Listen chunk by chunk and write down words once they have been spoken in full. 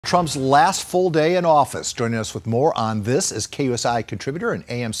Trump's last full day in office. Joining us with more on this is KUSI contributor and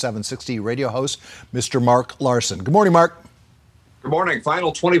AM 760 radio host, Mr. Mark Larson. Good morning, Mark. Good morning.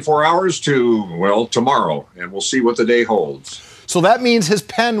 Final 24 hours to, well, tomorrow, and we'll see what the day holds. So that means his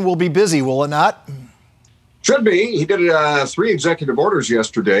pen will be busy, will it not? Should be. He did 3 executive orders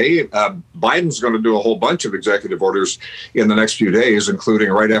yesterday. Biden's going to do a whole bunch of executive orders in the next few days,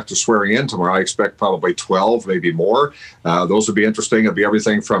 including right after swearing in tomorrow. I expect probably 12, maybe more. Those would be interesting. It'll be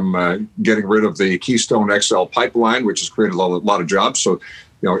everything from getting rid of the Keystone XL pipeline, which has created a lot of jobs. So,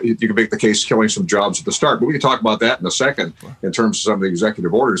 you know, you can make the case killing some jobs at the start. But we can talk about that in a second in terms of some of the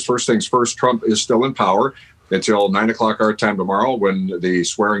executive orders. First things first, Trump is still in power until 9 o'clock our time tomorrow when the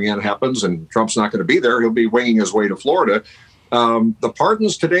swearing in happens, and Trump's not going to be there. He'll be winging his way to Florida. The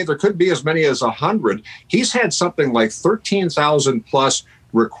pardons today, there could be as many as 100. He's had something like 13,000 plus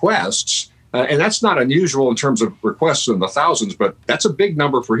requests, and that's not unusual in terms of requests in the thousands, but that's a big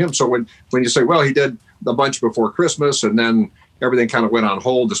number for him. So when you say, well, he did a bunch before Christmas and then everything kind of went on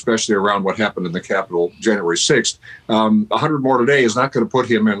hold, especially around what happened in the Capitol January 6th. 100 more today is not going to put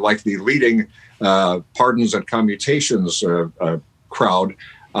him in like the leading pardons and commutations crowd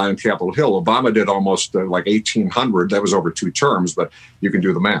on Capitol Hill. Obama did almost like 1,800. That was over 2 terms, but you can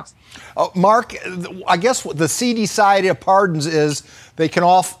do the math. Mark, I guess what the seedy side of pardons is they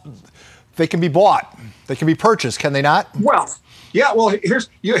can be bought. They can be purchased, can they not? Well, yeah, well, here's,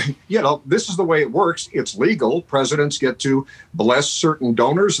 you know, this is the way it works. It's legal. Presidents get to bless certain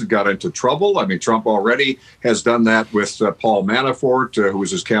donors that got into trouble. I mean, Trump already has done that with Paul Manafort, who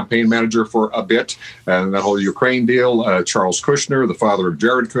was his campaign manager for a bit, and that whole Ukraine deal. Charles Kushner, the father of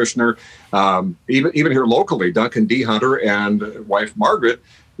Jared Kushner. Even here locally, Duncan D. Hunter and wife Margaret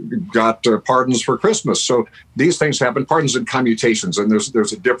got pardons for Christmas. So these things happen, pardons and commutations, and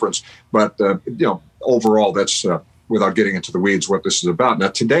there's a difference. But, you know, overall, that's without getting into the weeds, what this is about. Now,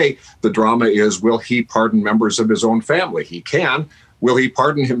 today, the drama is, will he pardon members of his own family? He can. Will he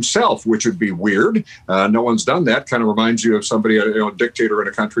pardon himself, which would be weird? No one's done that. Kind of reminds you of somebody, a dictator in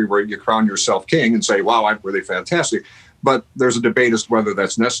a country where you crown yourself king and say, wow, I'm really fantastic. But there's a debate as to whether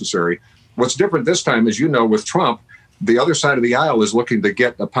that's necessary. What's different this time, as you know, with Trump, the other side of the aisle is looking to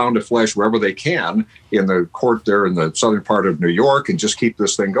get a pound of flesh wherever they can in the court there in the southern part of New York and just keep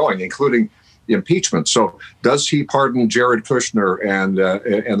this thing going, including impeachment. So does he pardon Jared Kushner and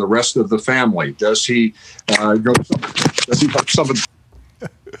the rest of the family? Does he does he someone?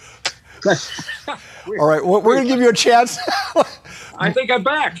 All right, we're going to give you a chance. I think I'm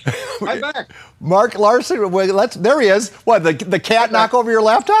back. I'm back. Mark Larson, there he is. What, the cat knock over your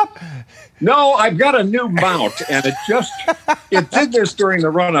laptop? No, I've got a new mount, and it did this during the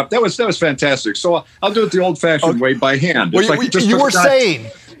run-up. That was fantastic. So I'll do it the old-fashioned way by hand. Well, you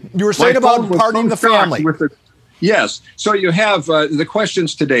were saying about pardoning the family. Yes. So you have the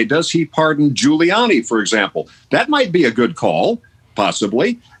questions today. Does he pardon Giuliani, for example? That might be a good call,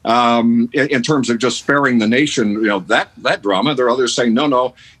 possibly, in terms of just sparing the nation, you know, that drama. There are others saying,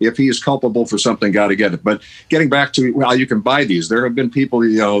 no, if he is culpable for something, got to get it. But getting back to, well, you can buy these. There have been people,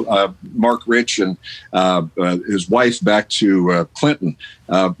 you know, Mark Rich and his wife back to Clinton.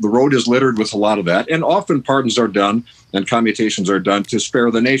 The road is littered with a lot of that. And often pardons are done and commutations are done to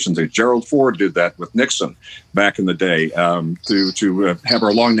spare the nation. Gerald Ford did that with Nixon back in the day to have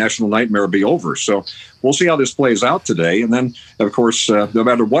our long national nightmare be over. So we'll see how this plays out today. And then, of course, no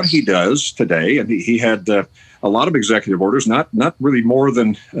matter what he does today, and he had a lot of executive orders, not really more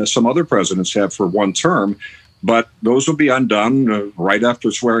than some other presidents have for one term, but those will be undone right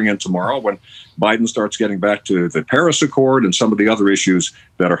after swearing in tomorrow when Biden starts getting back to the Paris Accord and some of the other issues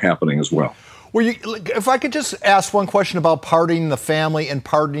that are happening as well. Well, if I could just ask one question about pardoning the family and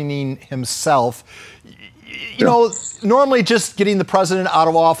pardoning himself. You know, normally just getting the president out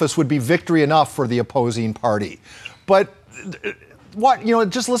of office would be victory enough for the opposing party. But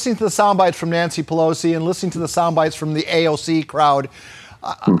just listening to the sound bites from Nancy Pelosi and listening to the sound bites from the AOC crowd,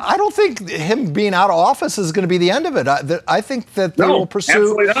 I don't think him being out of office is going to be the end of it. I think that they will pursue.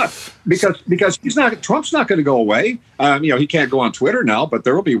 Absolutely not. Because Trump's not going to go away. He can't go on Twitter now, but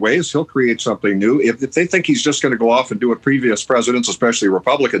there will be ways he'll create something new. If they think he's just going to go off and do what previous presidents, especially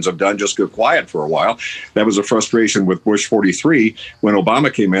Republicans, have done, just go quiet for a while. That was a frustration with Bush 43 when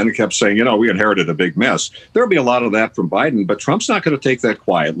Obama came in and kept saying, we inherited a big mess. There'll be a lot of that from Biden, but Trump's not going to take that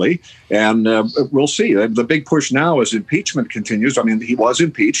quietly. And we'll see. The big push now is impeachment continues. I mean, he was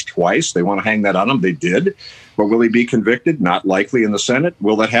impeached twice. They want to hang that on him. They did. But will he be convicted? Not likely in the Senate.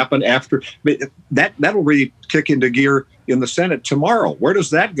 Will that happen after? That'll really kick into gear in the Senate tomorrow. Where does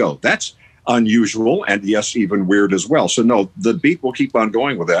that go? That's unusual and, yes, even weird as well. So, no, the beat will keep on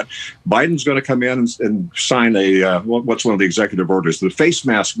going with that. Biden's going to come in and sign what's one of the executive orders, the face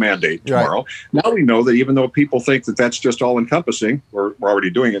mask mandate tomorrow. Right. Now we know that even though people think that that's just all-encompassing, we're already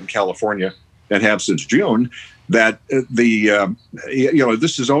doing it in California and have since June, that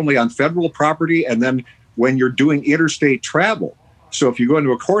this is only on federal property and then when you're doing interstate travel. So if you go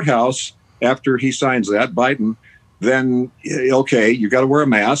into a courthouse after he signs that, Biden, then, okay, you got to wear a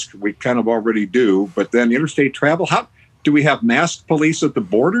mask. We kind of already do. But then interstate travel, how do we have mask police at the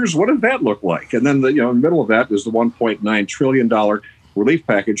borders? What does that look like? And then, in the middle of that is the $1.9 trillion relief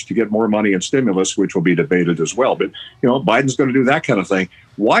package to get more money in stimulus, which will be debated as well. But, Biden's going to do that kind of thing.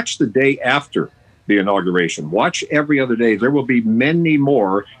 Watch the day after the inauguration. Watch every other day. There will be many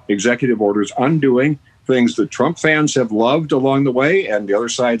more executive orders undoing things that Trump fans have loved along the way and the other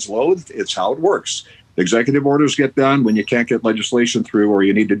side's loathed. It's how it works. Executive orders get done when you can't get legislation through or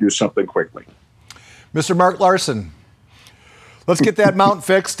you need to do something quickly. Mr. Mark Larson, let's get that mount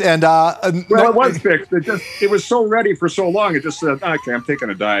fixed. And well, it was fixed. It was so ready for so long. It just said, okay, I'm taking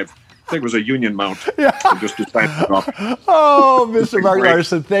a dive. I think it was a Union mount. Yeah. Just decided to off. Oh, Mr. Mark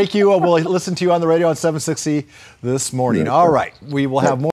Larson, thank you. We'll listen to you on the radio on 760 this morning. All right. We will have more.